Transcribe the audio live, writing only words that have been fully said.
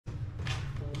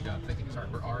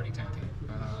Sorry, we're already tanking.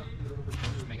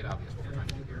 Just make it obvious what we're trying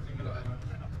to do here. Go ahead.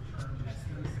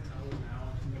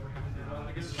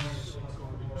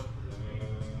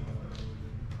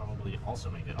 Probably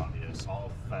also make it obvious.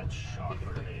 I'll fetch shock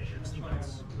for a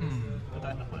sequence. Put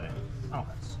that into play. Oh,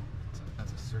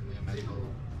 that's certainly a Magic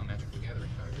the Gathering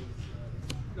card.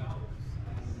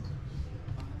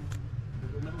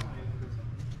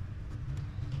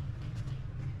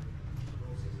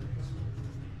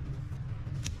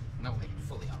 Now we'll make it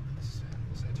fully obvious, and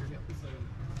we'll say it's your go.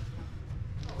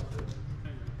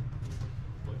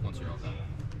 Once you're all done.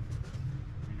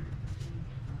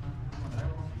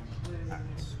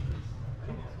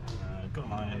 Go to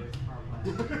mine.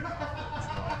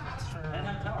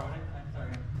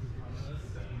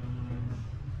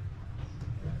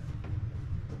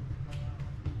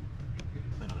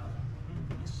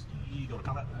 You go to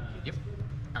combat? Yep.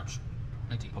 Ouch.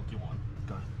 19. Poke you one.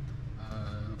 Go ahead.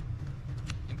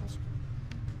 Impulse.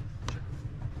 Sure.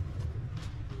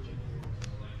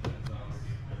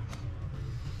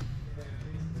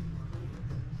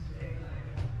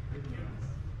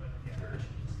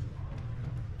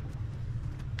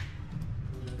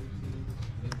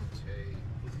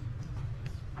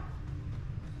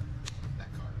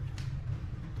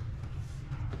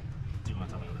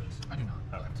 I do not.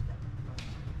 Okay.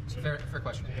 It's a fair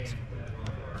question to ask.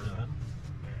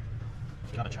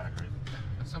 Gotta check, right?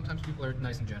 Sometimes people are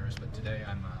nice and generous, but today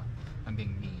I'm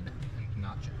being mean and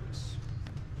not generous.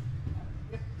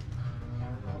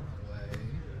 I'll play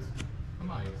a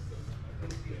mine,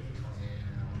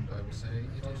 and I will say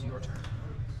it is your turn.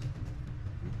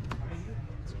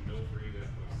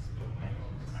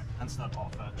 Hence that ball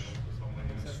fetch.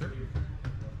 Sure.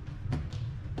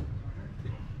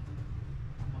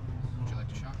 Would you like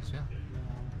to shock us? Yeah.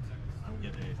 I will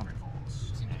get a Thundering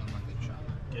Falls. Seems unlikely to shock.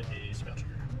 Get a spell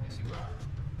trigger. Yes, you will.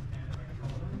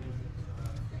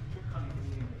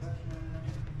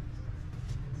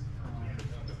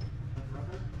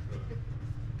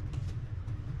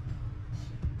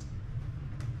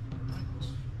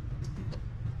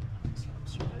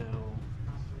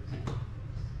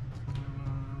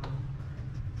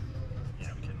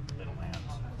 Yeah, we can. They don't land.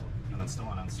 And then still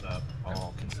on unstep,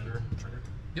 I'll consider trigger.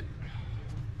 Yep.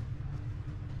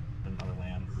 Another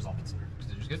land, resolve consider.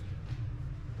 Consider's good.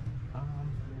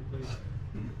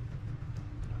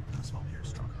 Small here,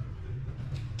 strong.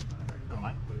 Go to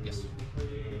mine? Yes.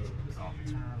 Resolve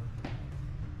turn.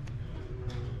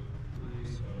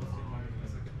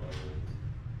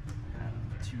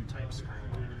 Two types.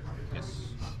 Yes.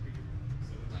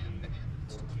 Land and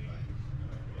instant.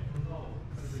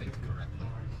 Think correctly.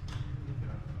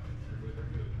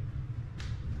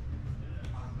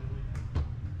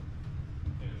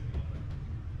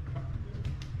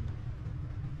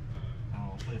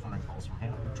 I'll play Thundering Falls from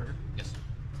hand. Trigger. Yes.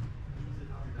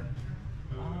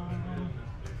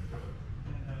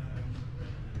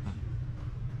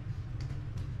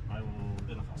 I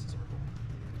will in a False Circle.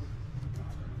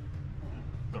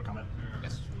 Go to combat.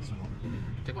 Yes. So,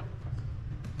 Take one.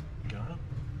 go ahead.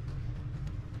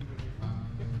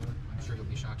 I'm sure you'll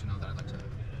be shocked to know that I'd like to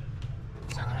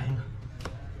sack it.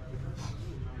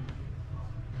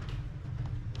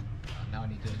 Now I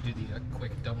need to do the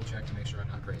quick double check to make sure I'm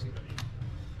not crazy.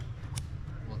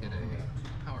 We'll get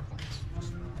a power plant.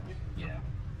 Yeah.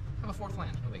 Have a fourth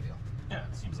land, no big deal. Yeah,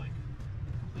 it seems like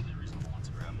a completely reasonable one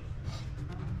to grab.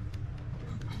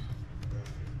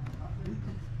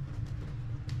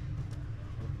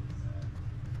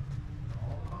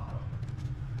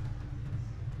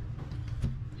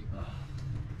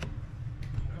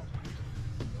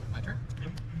 My turn?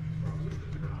 Yep.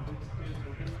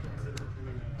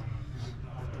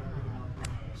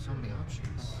 So many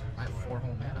options. I have 4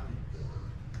 whole mana.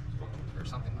 Or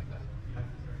something like that.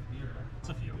 It's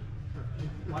a few.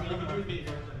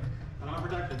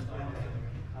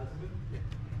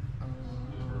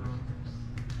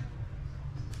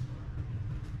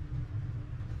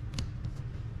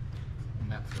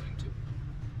 Map floating too.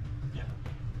 Yeah.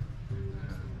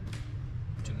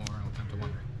 2 more, I'll come to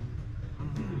wondering.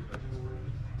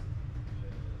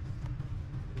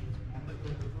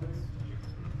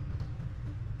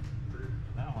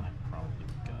 That one I probably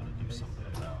gotta do something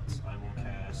about. I will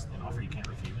cast an Offer You Can't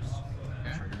Refuse.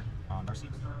 Okay. Trigger on Darcy.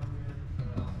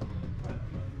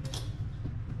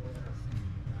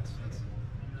 That's a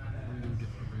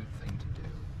rude thing to do.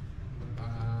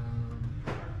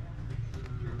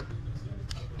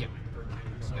 Yeah.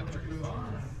 So got the trigger.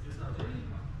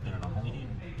 And an Unholy Deed.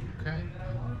 Okay.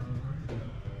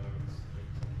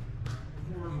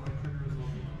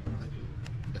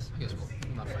 Yes, I guess we'll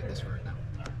not fight this for right now.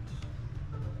 Alright.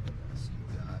 So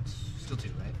you got still 2,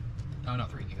 right? Oh, no,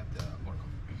 3. You got the Oracle.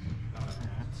 That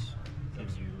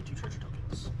gives you 2 treasure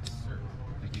tokens. Yes, sir.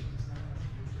 Thank you.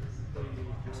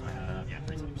 So I have,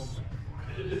 3 types.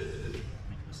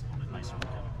 Make this a little bit nicer looking.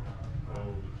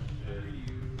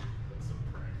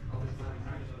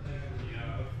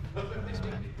 This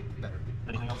time, better.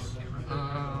 Anything else? No.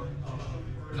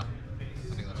 I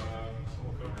think that's all.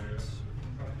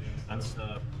 That's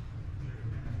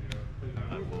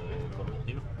I will go to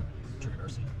you. Trigger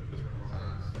Darcy.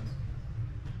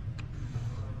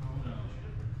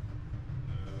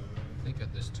 I think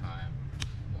at this time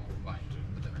we'll bind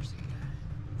the Darcy.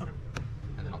 Okay.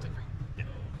 And then I'll take 3. Yeah.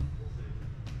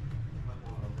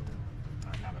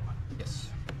 Alright, now I'm at mine. Yes.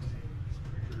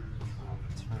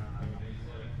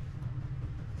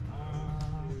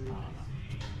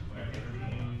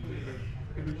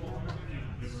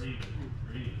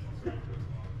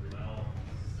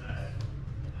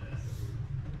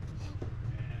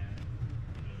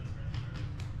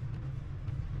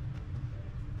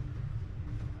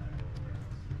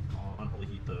 I'll unholy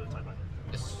heat the tie binder.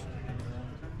 Yes.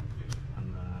 And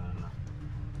then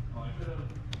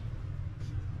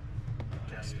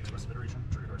cast Expressive Iteration,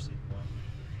 Trigger Darcy.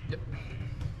 Yep.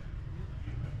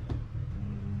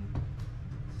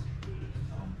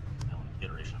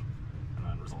 Iteration. And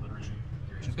then Resolve Iteration.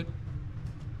 Iteration's good.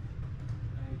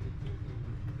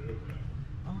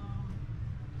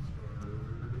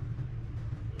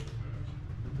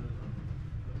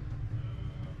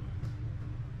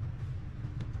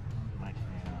 In my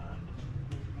hand,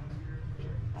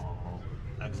 I'll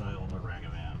exile the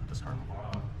Ragavan, discard the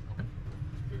bottom, Okay.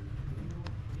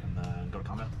 and then go to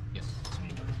combat. Yes.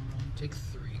 Swing. Take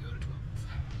 3, go to 12.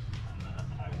 And then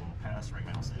I will pass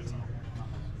Ragavan, I'll stay exile.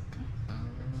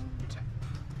 Tap.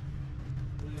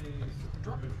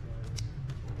 Draw.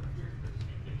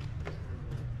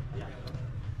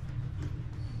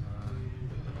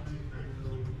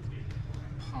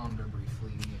 Ponder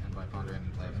briefly, and by ponder I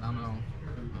mean play Venamo.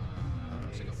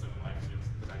 So go.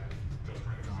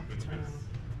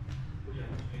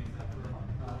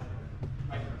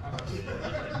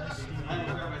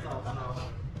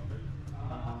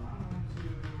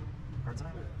 Cards in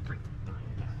it? 3. 3.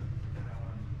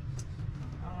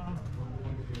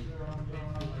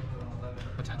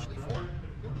 Potentially 4.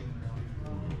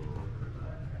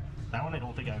 That one I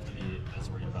don't think I have to be as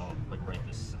worried about like right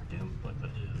this second, but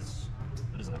that is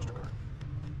an extra card.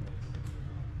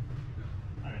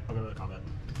 Alright, I'll go to combat.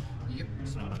 Yep.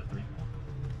 Swing about at 3.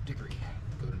 Take 3.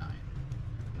 Go to 9.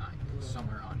 9 goes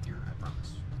somewhere on here, I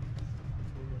promise.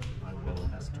 I will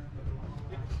pass the turn.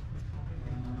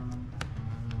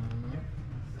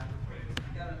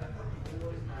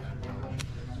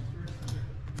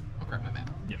 I'll grab my map.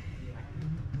 Yep.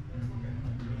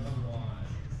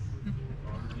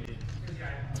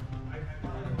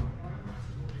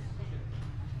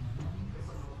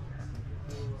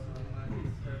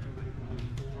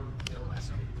 It'll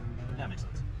lasso. Yeah, makes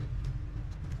sense.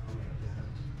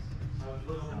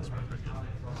 That's probably pretty good.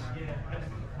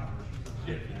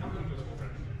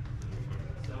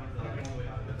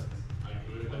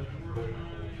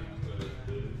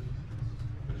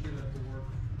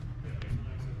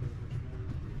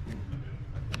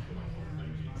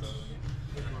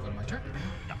 Go to my turn.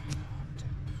 Yeah.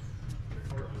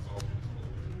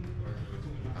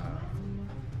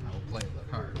 I will play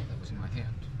the card that was in my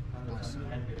hand. Bless.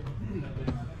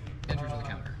 Enter to the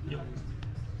counter. Yep.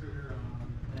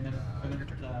 Your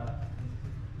turn.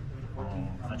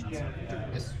 I'll fetch on set.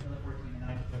 Yes.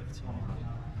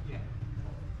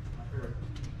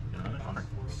 Get another counter.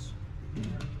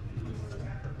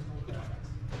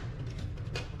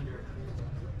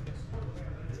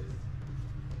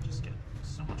 Just get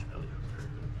so much value.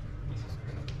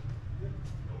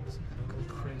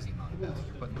 Crazy amount of value.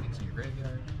 You're putting things in your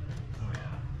graveyard. Oh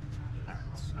yeah. Alright,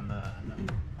 and then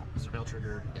Surveil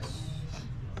trigger. Yes.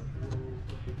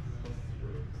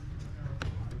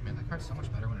 Man, that card's so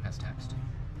much better when it has text.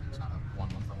 It's not a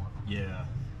 1-1 for 1. Yeah.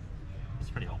 It's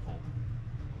pretty helpful.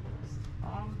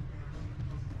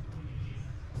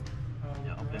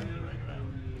 Yeah, I'll bend the Ragavan.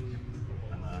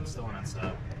 And then still on end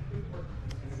step.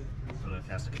 Go to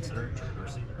cast to consider, trigger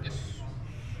Darcy. Yes.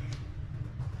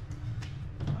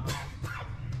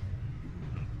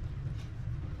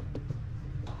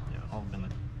 Yeah, I'll bend the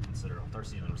consider, I'll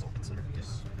Darcy, and then result consider.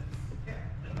 Yes.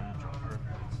 And then draw a card.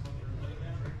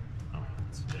 Oh,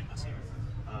 it's getting messy.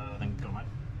 Then go to mine.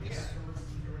 Yes.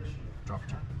 Draw for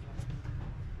turn.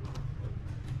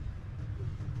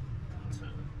 To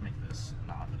make this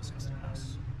not a disgusting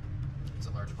mess. It's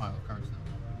a large pile of cards though.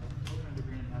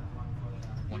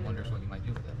 One wonders what you might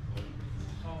do with it.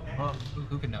 Well,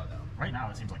 Who can know though? right now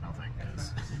it seems like nothing,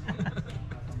 because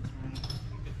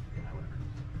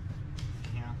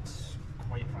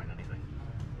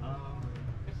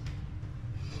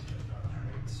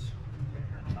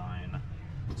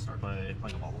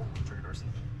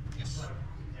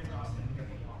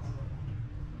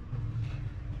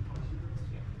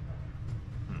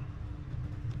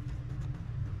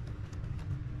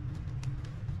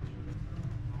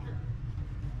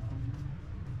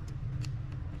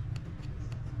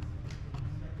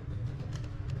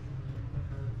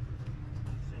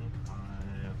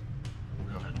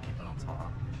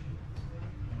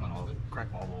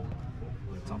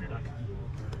deck.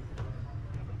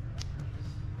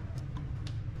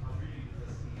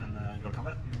 And then go to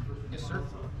combat. Yes, sir.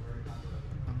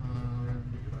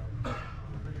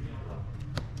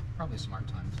 Probably a smart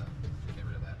time to get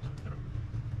rid of that. I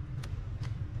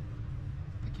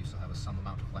think you still have some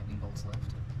amount of lightning bolts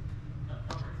left.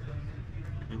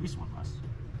 At least one less.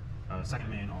 Second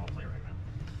main, I'll play right now.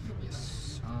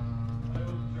 Yes. You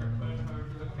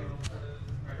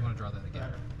want to draw that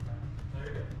again?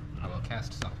 I will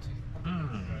cast Subtlety.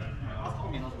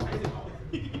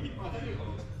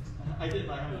 I did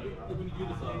like when you do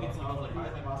this thing, it's I was like, why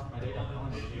is my boss my day down?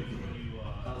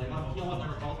 I was like, he almost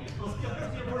never calls me. I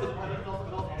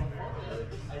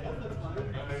guess that's fine.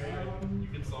 You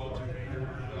can solve two major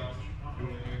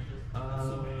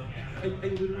I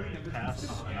literally never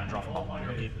Pass, and I draw from bottom line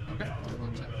rookie. Okay.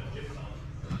 One tap.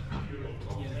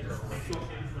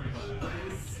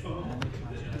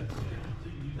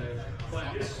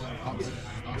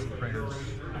 Thoughts and prayers.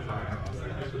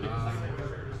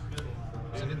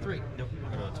 Send in 3. Nope,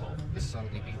 I'll go to 12. This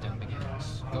subtlety beatdown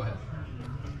begins. Go ahead.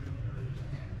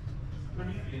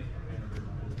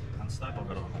 On step, I'll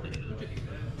go to complete.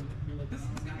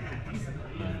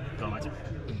 Go on my turn.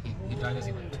 He died as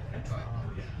he lived. Go ahead.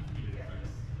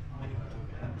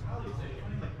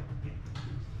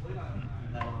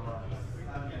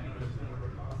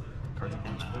 Cards in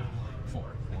hand now. 4.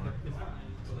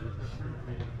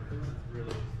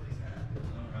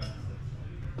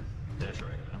 Yeah, sure, I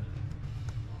got them.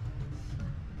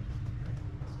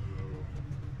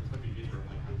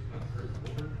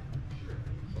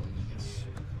 Yes.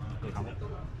 Go to combat.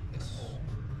 Yes.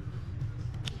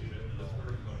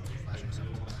 Flashing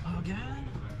Subtlety. Again?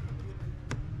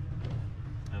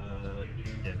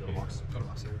 Yeah, go to box. Go to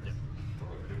box here. Yeah.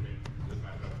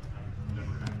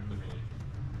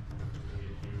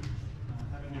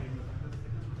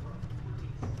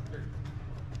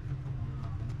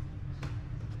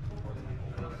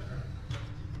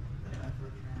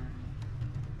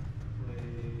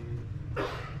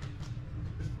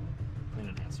 Clean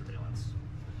enhanced surveillance.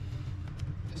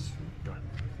 Yes. Go ahead.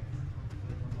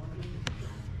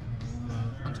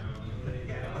 Untap.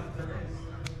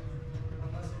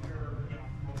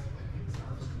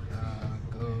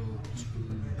 Go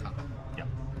to combat. Yep.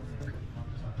 3.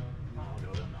 I'll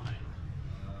go to 9.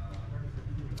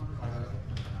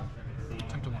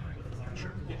 Attempt to one ring.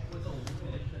 Sure.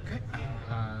 Okay.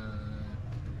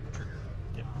 Trigger.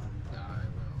 Yep. I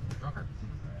will draw a card.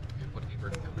 And put a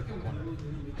bird in the corner.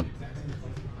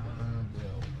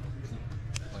 Will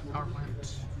play power plant.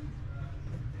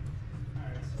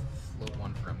 Float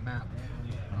 1 for a map.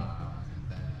 And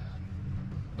then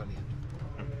go to the end.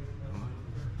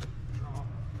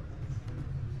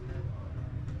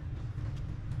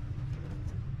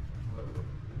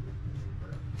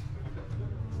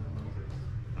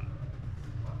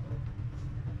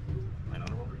 Land on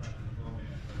a roll reach.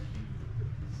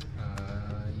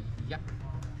 Yeah.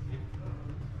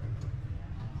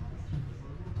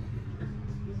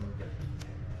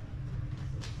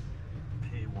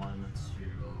 Pay 1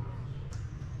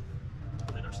 to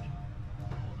play Darcy.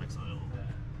 Exile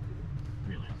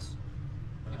 3 lands.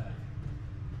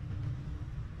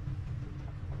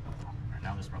 Alright,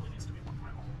 now this probably needs to be one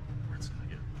pile, where it's gonna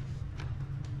get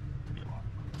to be a lot.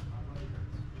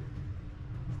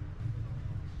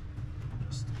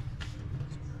 Just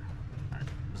alright,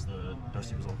 is the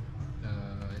Darcy result?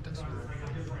 It does.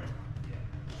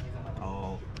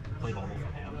 I'll play Bauble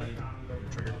from hand.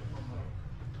 Trigger.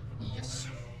 Yes.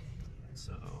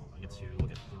 So I get to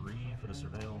look at 3 for the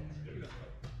surveil.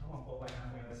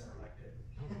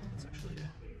 That's actually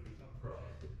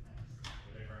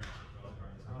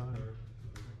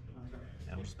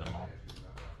yeah, we'll just bet them all.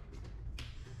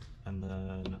 And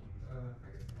then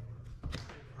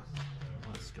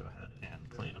let's go ahead and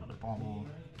play another bauble.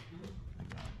 I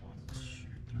got 1,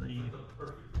 2, 3.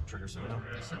 Trigger surveil.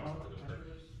 Yes, sir.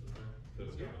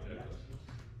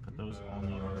 Put those on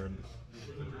the yard.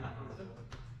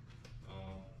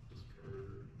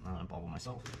 Bauble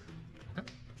myself.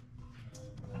 Okay.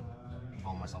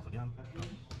 Bauble myself again.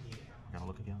 Gotta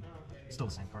look again. Still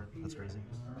the same card. That's crazy.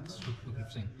 That's who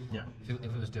we've seen. Yeah. If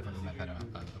it was different, we might have had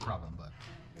a problem, but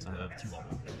So I have 2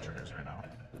 bauble triggers right now.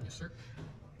 yes, sir.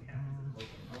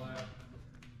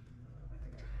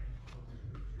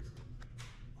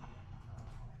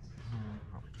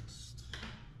 Probably just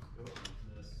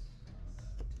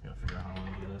gotta figure out how I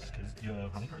want to do this. Cause do you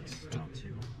have how many cards? No,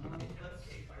 2. Okay.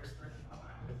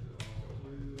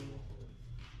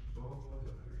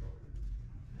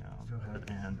 Yeah, I'll go ahead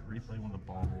and replay one of the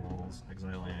baubles,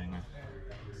 exiling.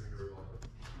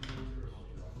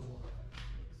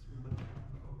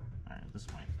 Alright, this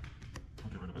might. I'll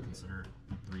get rid of a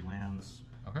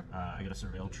I get a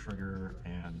surveil trigger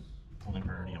and holding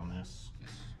priority on this. Yes.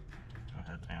 Go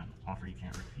ahead and offer you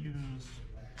can't refuse.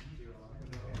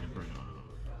 Get rid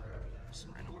of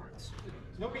some random cards.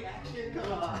 No reaction,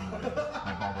 come on.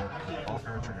 My bauble,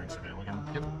 offer, triggering surveil again.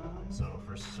 Yep. So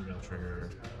first surveil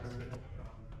trigger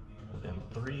within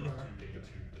 3,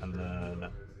 and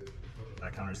then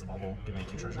that counters the bauble, give me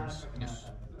 2 treasures. Yes.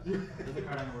 And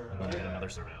then I get another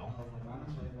surveil.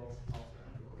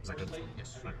 Is that good?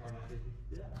 Yes. Right.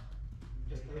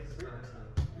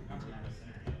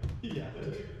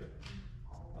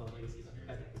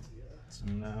 So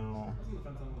now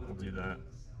we'll do that.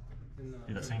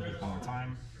 Do that same thing one more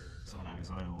time. So now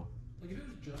exile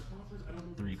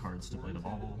 3 cards to play the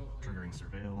bauble, triggering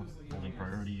surveil, holding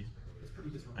priority,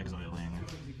 exiling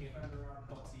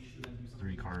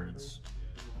 3 cards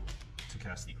to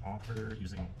cast the offer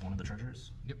using one of the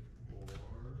treasures. Yep.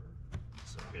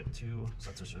 So we get 2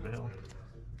 sets of surveil.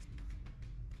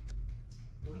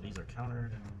 And these are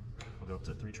countered. We'll go up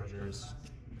to 3 treasures.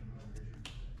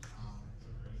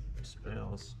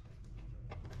 Surveils.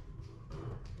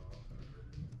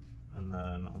 And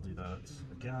then I'll do that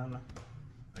again.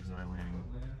 Exiling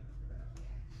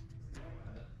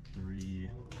 3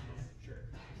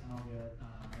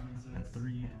 and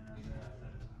 3.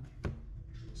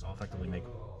 So I'll effectively make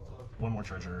 1 more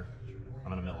treasure. I'm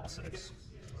gonna mill all 6.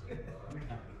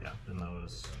 Yeah, then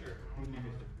those.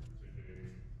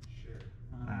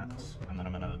 That, and then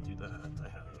I'm gonna do that. I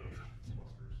have.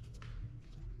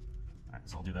 Alright,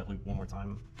 so I'll do that loop one more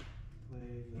time.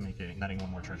 Netting 1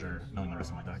 more treasure, milling the rest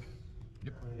of my deck.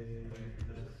 Yep.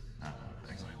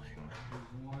 Exiling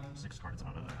 6 cards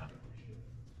out of that.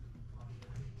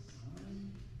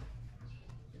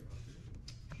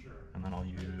 And then I'll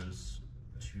use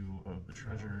 2 of the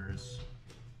treasures.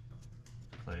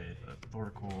 Play a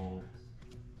Thoracle.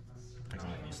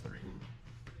 Exiling these 3.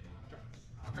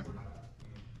 Okay. And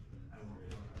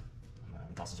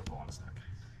then tosses a full on the stack.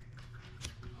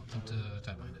 Attempt to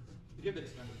time bind it.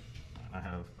 I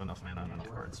have enough mana and enough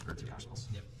cards for 2 power spells.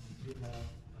 Yep.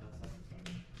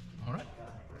 All right.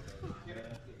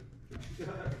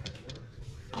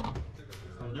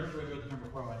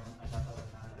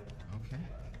 Okay.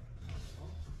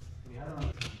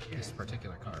 This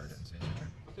particular card ends in your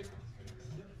turn. Okay,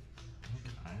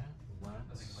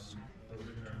 let's...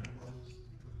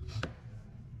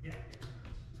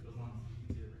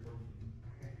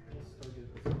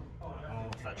 Oh,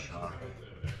 that shot.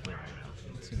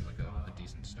 Seems like a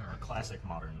decent start. Classic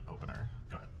modern opener.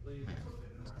 Go ahead.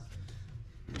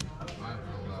 I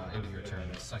will, end of your turn,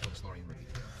 cycle Slorian Reed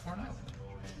for an island.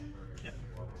 Yeah.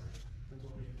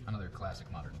 Another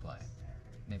classic modern play.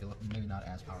 Maybe not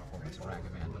as powerful as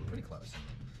Ragavan, but pretty close.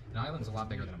 An island's a lot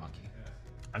bigger than a monkey.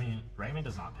 I mean, Ragavan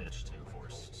does not pitch to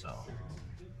force, so...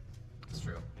 It's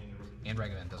true. And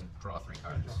Ragavan doesn't draw 3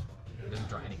 cards. He doesn't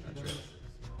draw any cards, really.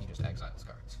 He just exiles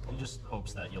cards. He just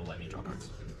hopes that you'll let me draw cards.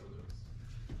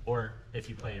 Or, if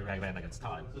you play Ragavan against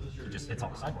Todd, he just hits all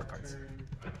the sideboard cards.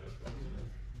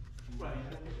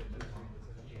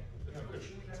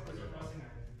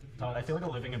 Todd, I feel like a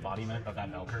living embodiment of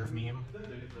that bell curve meme.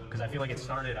 Because I feel like it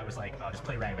started, I was like, oh, just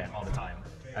play Ragavan all the time.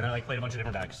 And then I like, played a bunch of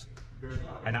different decks.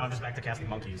 And now I'm just back to casting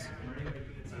monkeys.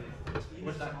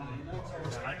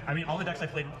 I mean, all the decks I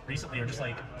played recently are just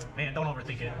like, man, don't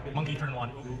overthink it. Monkey turn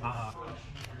 1, ooh,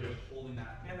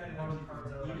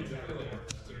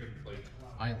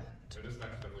 Island.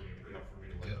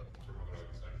 Go.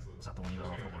 Is that the one you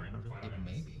got off the Lorraine? It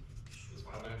may be.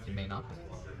 It may not be.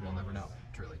 We'll never know,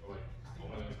 truly.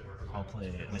 I'll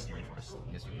play Misty Rainforest.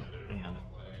 Yes, you will. And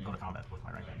go to combat with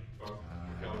my Ragavan.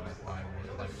 I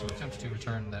would like to attempt to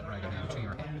return that Ragavan to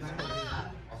your hand.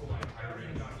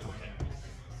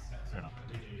 Fair enough.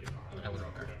 That was a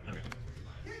card. Okay.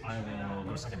 I will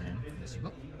go second in. Yes, you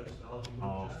will.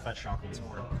 I'll fetch Shock once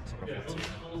more. So I'll go 14.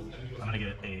 I'm gonna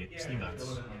get a Steam Guts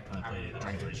and then play a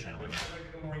Dragon's Rage Channeling.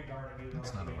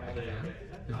 That's not a Ragavan.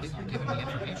 You're giving me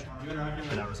information.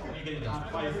 And that result.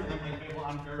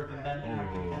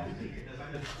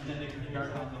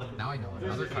 Now I know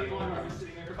another card.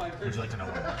 Would you like to know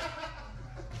what?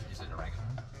 Is it a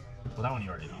Ragavan? Well, that one you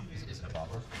already know. Is it a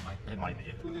Bobber? It might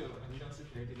be.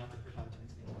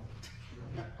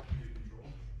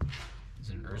 Is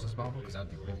it an Urza's Bobble? Because that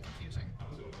would be really confusing.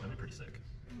 That'd be pretty sick.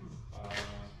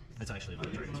 It's actually not a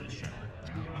Dragon's Rage Channeler.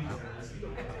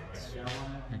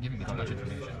 You're giving me too much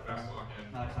information.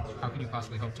 How can you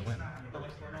possibly hope to win?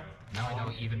 Now I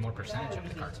know even more percentage of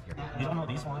the cards of your hand. You don't know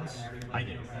these ones? I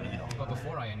do. But you don't. But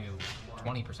before I knew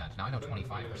 20%, now I know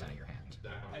 25% of your hand.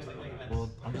 Well,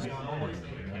 I'm just going forward.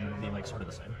 And it'll be like sort of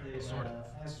the same. Sort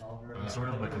of. Sort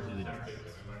of, but completely different.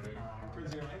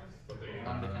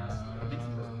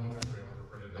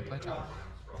 play a tower.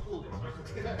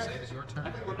 Say it is your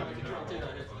turn.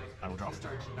 I will draw.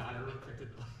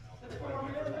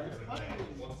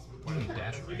 What do you mean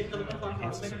dash? Yeah,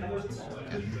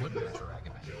 you would dash a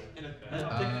Ragavan.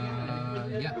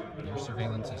 Yeah, your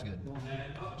surveillance is good.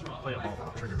 Play a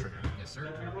ball. Trigger. Yes,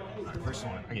 sir. Alright, first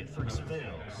one. I get 3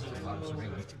 surveils. A lot of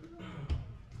surveillance.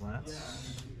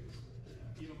 Let's.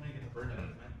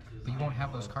 But you won't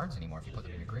have those cards anymore if you put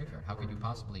them in your graveyard. How could you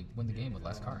possibly win the game with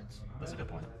less cards? That's a good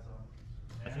point.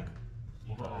 I think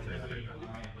we'll put all 3 in the graveyard.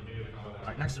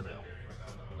 Alright, next surveil.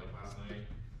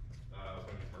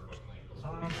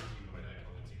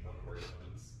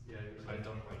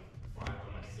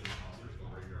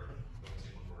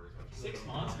 Six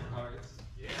monster cards.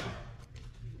 Yeah.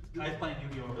 Guys playing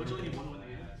Yu-Gi-Oh! Which only one win the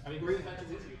game. I mean, where the heck is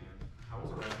this? How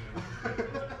was it?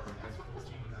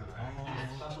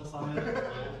 Special summon.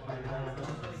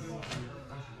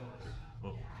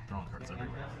 Whoa, throwing cards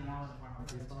everywhere.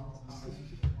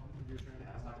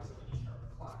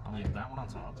 I'll leave that one on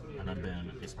top, and then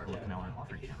Ben is looking now an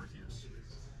offer you can't refuse.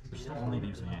 We're still only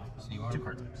using two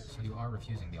card types. So you are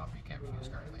refusing the offer you can't refuse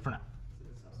currently. For now.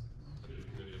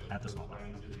 At this moment.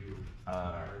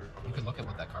 You could look at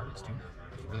what that card is too,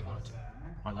 if you really wanted to.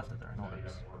 I left it there, I know it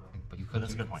is. But you could.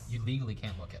 That's a good point. You legally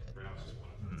can't look at it.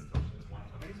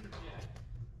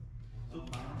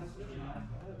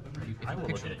 If you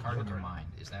picture the card in your mind,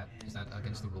 is that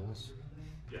against the rules?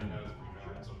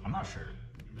 I'm not sure.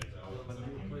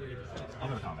 I'll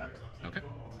go to combat. Okay.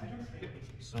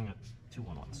 Swing it 2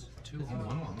 1/1s. 2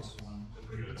 1/1s.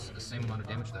 That's the same amount of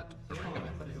damage that a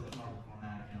Ragavan would do.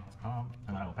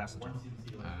 And I will pass the turn.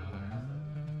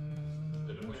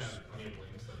 Which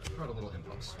brought a little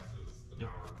impulse. Yep.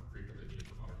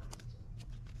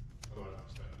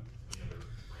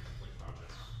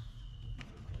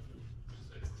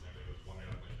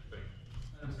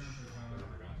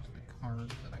 The card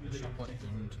that I can put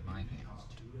into my hand.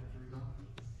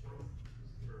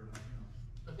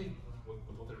 I think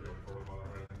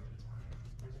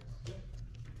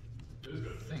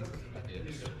it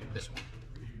is this one.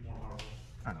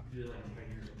 I don't know.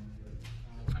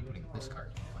 I'm putting this card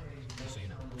in my hand, just so you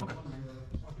know. Okay.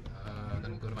 Then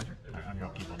we'll go to my turn. Alright, on your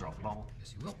upkeep, I'll drop the ball.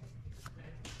 Yes, you will.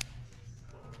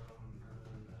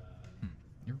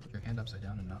 You ever put your hand upside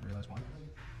down and not realize why?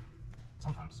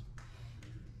 Sometimes.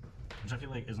 Which I feel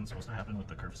like isn't supposed to happen with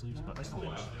the curve sleeves, but I still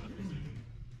managed to do it.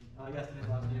 Yes, today's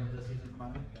last day of this season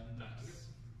for Commander.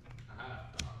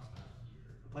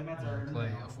 Playmats are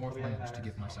Play a 4th land to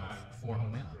give myself 4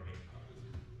 home mana.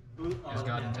 As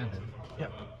God intended. Yeah.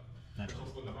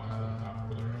 Naturally.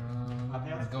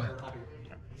 Go ahead.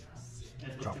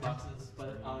 It's Drop 2 10. boxes,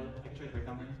 but I can trade the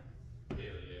breakdown menu.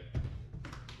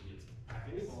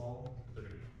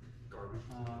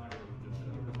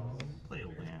 Play a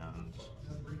land.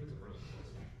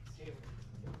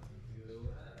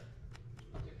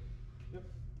 Yep.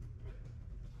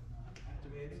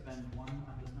 Activate, spend 1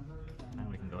 at this number. And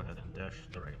we can go ahead and dash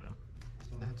the Ragavan.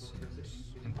 That seems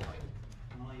impolite.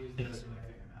 And I'll use It this is. to make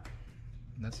figure map.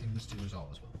 That seems to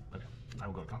resolve as well. Okay. I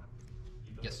will go to combat.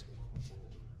 Yes.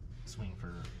 Swing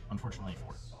for, unfortunately,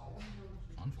 4.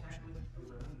 Unfortunately.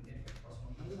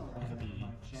 It could be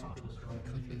so much closer.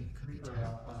 Could be 10.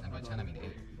 And by 10 I mean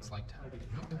 8. It's like 10.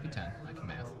 No, it could be 10. I can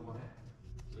math.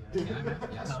 Can I math?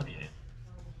 Yes. That would be 8.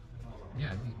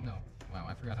 Yeah, no. Wow,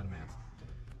 I forgot how to math.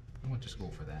 I went to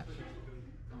school for that.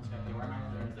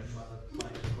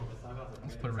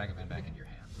 Let's put a Ragavan back into your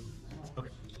hand.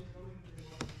 Okay.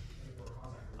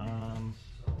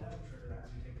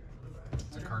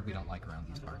 It's a card we don't like around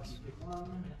these parts.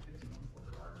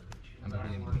 I'm going to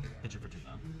Hit you for 2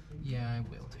 now. Yeah, I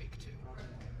will take 2.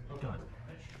 Go ahead.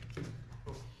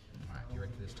 Alright, you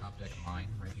ready for this top deck of mine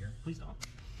right here? Please don't.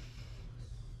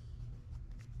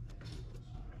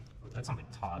 That's something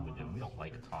Todd would do. We don't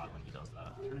like Todd when he does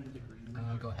that.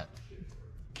 Go ahead.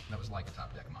 That was like a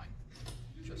top deck of mine.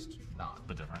 Just not.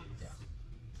 But different. Yeah.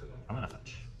 I'm gonna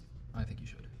fetch. I think you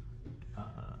should.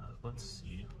 Let's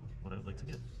see what I would like to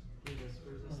get. You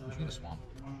should get a swamp.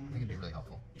 I think it'd be really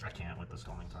helpful. I can't with the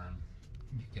Storming Time.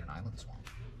 You could get an island swamp.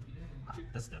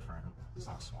 That's different. It's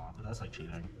not a swamp, but that's like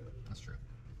cheating. That's true.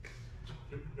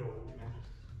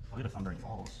 I'll get a Thundering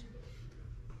Falls.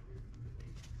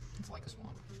 It's like a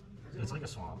swamp. It's like a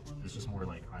swamp. It's just more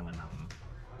like Island Mountain.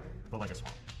 But like a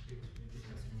swamp.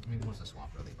 I mean, what's a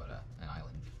swamp really but an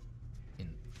island in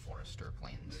forest or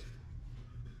plains?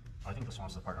 I think the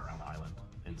swamp's the part around the island,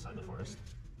 inside the forest.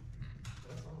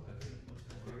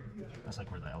 That's like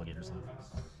where the alligators live.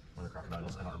 Or the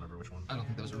crocodiles, I don't remember which one. I don't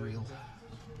think those are real.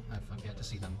 I've yet to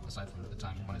see them, aside from the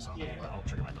time when I saw them. But I'll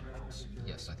trigger my Thundering Falls.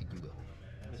 Yes, I think you will.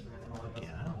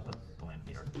 Again, I'll put the land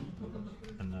here.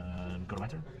 And then go to my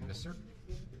turn. Yes, sir.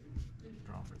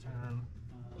 Draw for turn.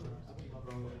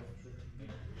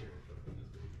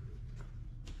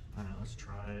 Alright, let's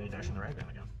try dashing the Ragavan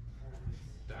again.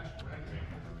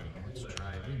 Let's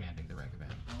try remanding the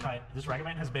Ragavan. Alright, this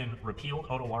Ragavan has been repealed,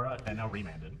 Otawara, and now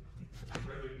remanded.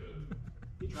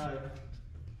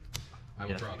 I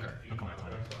will draw a card. I'm going to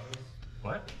play.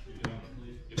 What?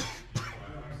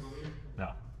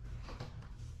 No.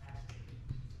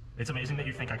 It's amazing that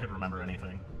you think I could remember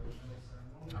anything.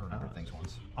 I remembered things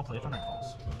once. I'll play Thunder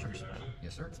Falls. Trigger Surveil.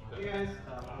 Yes, sir.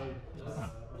 Huh.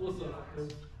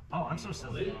 Oh, I'm so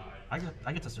silly. I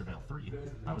get to surveil 3.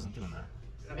 I wasn't doing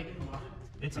that.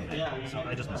 It's okay. So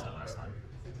I just missed it last time.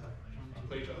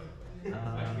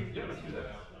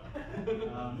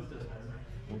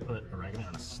 We'll put Oregano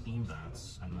on a Steam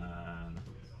Vents and then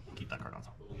keep that card on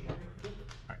top.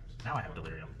 Alright, now I have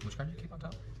Delirium. Which card do you keep on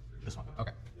top? This one.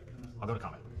 Okay. I'll go to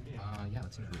Comet. Yeah,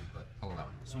 that seems rude, but I'll allow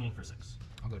it. Swinging for 6.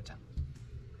 I'll go to 10.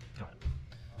 Go ahead.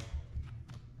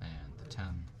 And the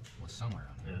 10 was somewhere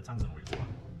on here. Yeah, the 10's in a weird spot.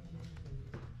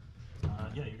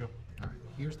 Yeah, you go. Alright,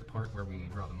 here's the part where we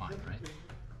draw the mind, right?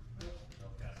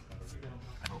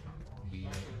 I hope not. We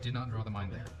did not draw the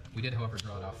mind there. We did, however,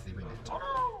 draw it off the remand.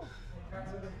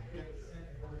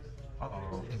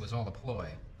 Uh-oh. It was all a ploy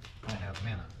to have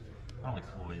mana. I don't like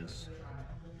ploys.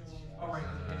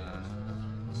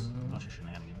 Bunch of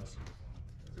shenanigans.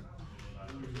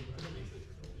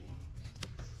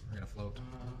 We're gonna float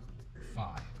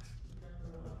 5.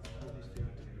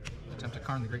 Attempt to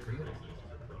Karn the Great Creator.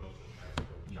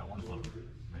 You got one float.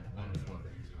 Right, one float.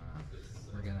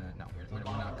 We're gonna no,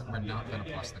 we're not gonna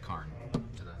plus the Karn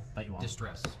to the Bet you won't.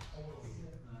 distress.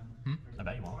 I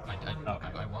bet you won't.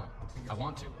 I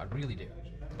want to. I really do.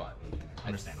 But I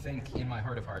Understandable. think in my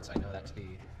heart of hearts, I know that to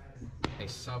be a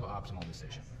suboptimal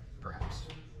decision, perhaps.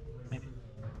 Maybe.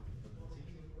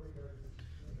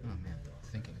 Oh man,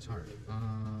 thinking is hard.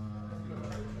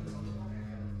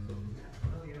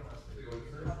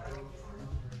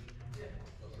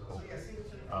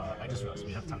 I just realized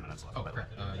we have 10 minutes left. Oh by the way.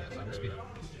 crap. Yes, I will speed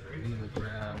up. We will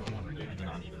grab one ring. I did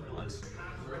not even realize.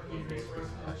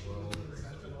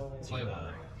 Play one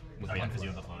ring. With Oh yeah, one because you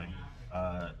have float. the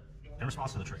floating. In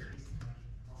response to the trigger,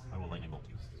 I will lightning bolt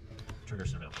you. Trigger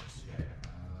surveil first.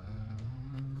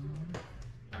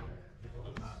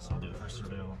 So I'll do the first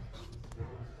surveil.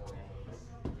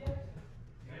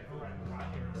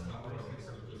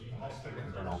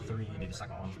 Then all 3, do the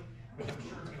second one.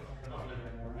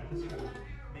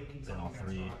 Then all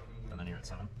 3, and then you're at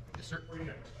 7. Yes, sir.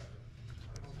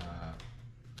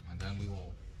 And then we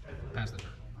will pass the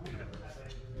turn.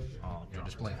 I'll Your draw.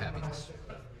 display of happiness.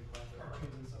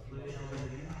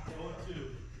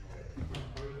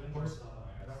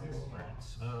 Alright,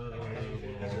 so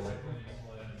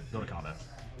we'll go to combat.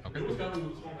 Okay.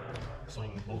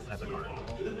 Swing both at the card.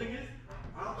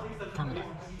 Turn it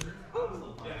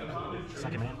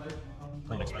Second man,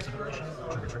 play an expressive iteration.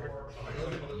 Trigger.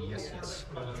 Yes, yes.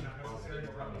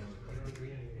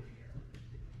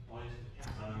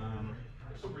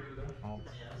 I'll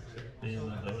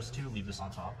bin those 2, leave this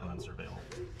on top, and then surveil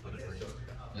other 3.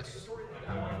 Yes.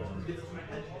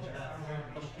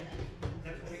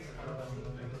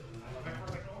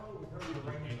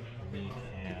 We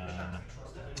can.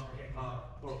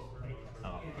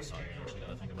 Oh, sorry, I actually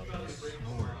gotta think about this.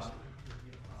 No worries.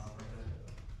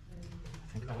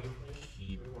 I think I'll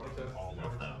keep all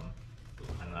of them,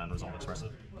 and then resolve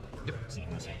expressive. Yep. Seeing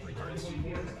the same 3 cards.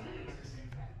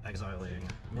 Exiling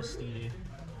Misty.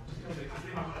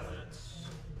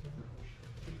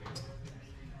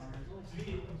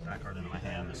 That card into my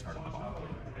hand, this card on the bottom.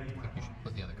 I think you should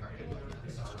put the other card in. Yeah,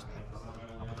 that's just me.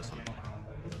 I'll put this on the bottom.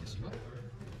 Yes, you will.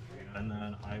 And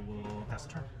then I will pass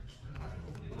the turn.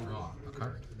 Draw a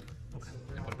card. Okay.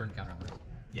 And put a burn counter on it.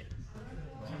 Yeah.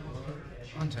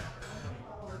 Untap.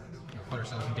 We'll put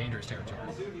ourselves in dangerous territory.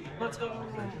 Let's go!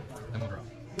 Then we'll draw.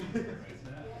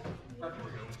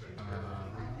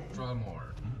 Draw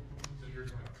more.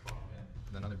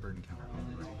 With another burden counter on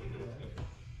the right.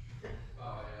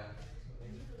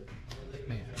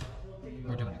 Man,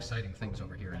 we're doing exciting things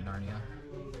over here in Narnia.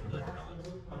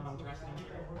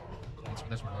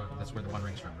 That's where the One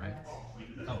Ring's from, right?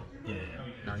 Oh, yeah.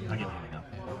 Narnia. I get what you mean now.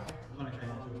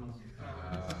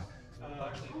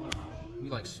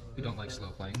 We don't like slow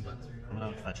playing, but I'm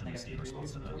gonna fetch an Misty in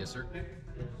response to that. yes, sir.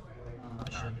 I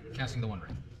should, Casting the One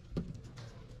Ring.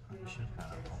 I should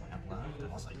have all I have left,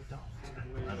 unless I don't.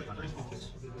 I have a Thunder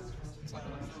Falls. It's like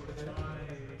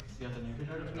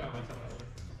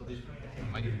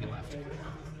might even be left.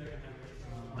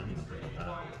 I didn't think of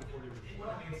that.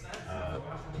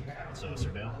 So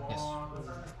surveil? Yes.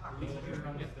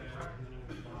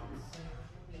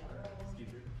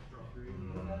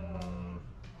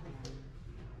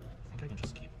 I think I can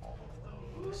just keep all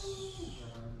of those.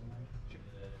 Yeah,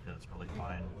 that's probably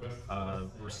fine.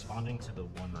 Responding to the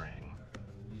One Ring,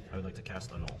 I would like to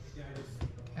cast Annul.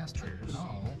 Cast triggers.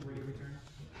 Oh.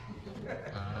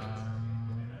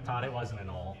 Todd, it wasn't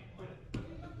Annul.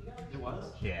 It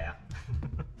was? Yeah.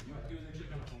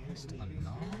 Cast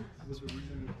Annul?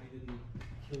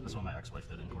 That's what my ex-wife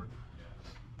did in court.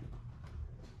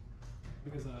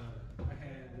 Because I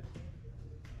had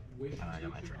wished And I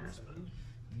got my triggers, but I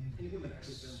do.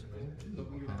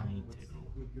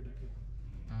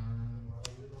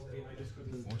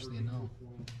 Force the Annul.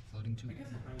 Floating 2.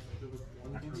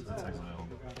 Alright, so that's exile.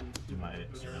 Do my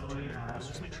surveil trigger. Let's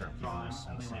just make sure I'm keeping this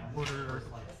in the same order.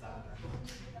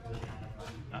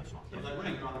 That's not good.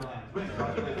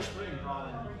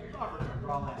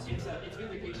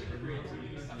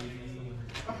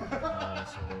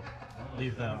 So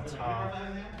leave them top.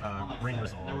 Ring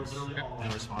resolves.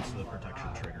 In response to the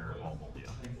protection trigger, I'll hold you.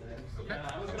 Okay.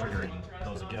 Triggering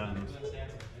those again.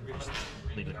 Just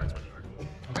leave the cards where they are.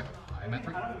 Okay. I'm at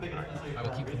 3. I will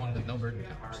keep the one with no burden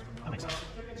counters. That makes sense.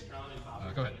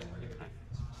 Go ahead.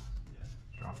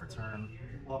 Draw for turn.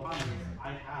 Well, the problem is,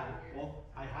 I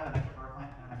had an extra power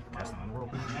plant and an extra Cast power them on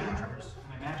plant. whirlpool. Triggers.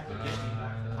 I managed to get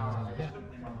the power. Yeah.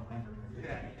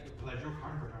 Because I drew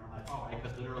card for turn, I'm like, oh, I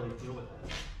could literally deal with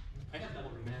this. I just double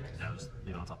rematch. Yeah, just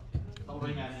leave it on top. Double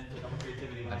rematch into double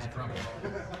creativity. That's a problem.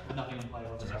 With nothing in play.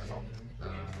 Does that resolve?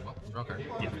 Well, draw a card.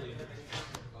 Yeah.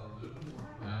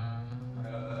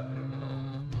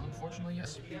 Unfortunately,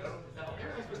 yes.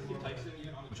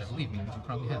 Which I believe means you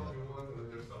probably have it.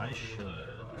 I should,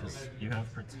 because you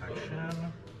have protection,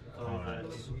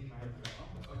 but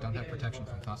I don't have protection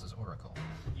from Thassa's Oracle.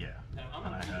 yeah.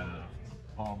 And I have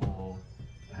Bauble,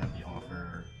 I have the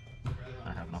offer,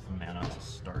 I have enough mana to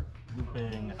start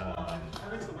looping,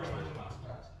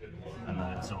 and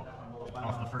then, so,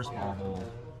 off the first Bauble,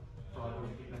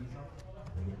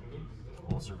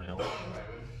 we'll surveil.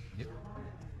 Yep.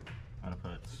 I'm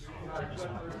gonna take this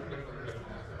one.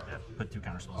 Yeah, put 2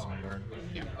 counterspells in my yard.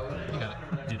 Yeah. You got it.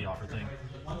 Do the offer thing.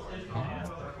 And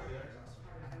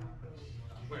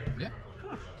Yeah.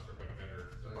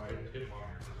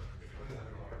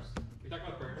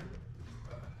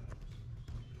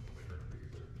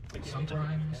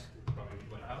 Sometimes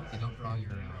you don't draw your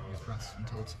threats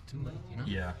until it's too late, you know?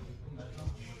 yeah.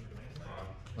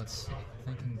 Let's see.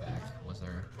 Thinking back, was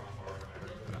there?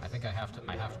 I think I have to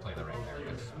play the ring there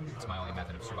because it's my only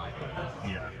method of surviving.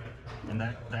 Yeah. And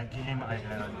that game I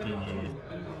had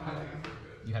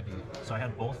You had the. so I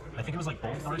had both, I think it was like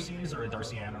both Darcy's or a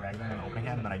Darcy and a Ragnar in the opening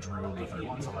hand, and then I drew the third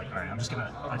one, so I'm like, alright, I'm just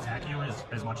gonna attack you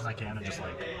as much as I can and just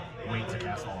like wait to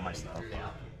cast all of my stuff.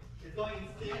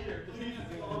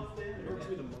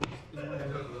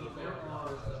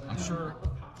 I'm sure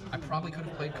I probably could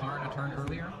have played Karn a turn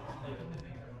earlier.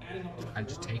 I'd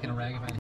just taken a rag if I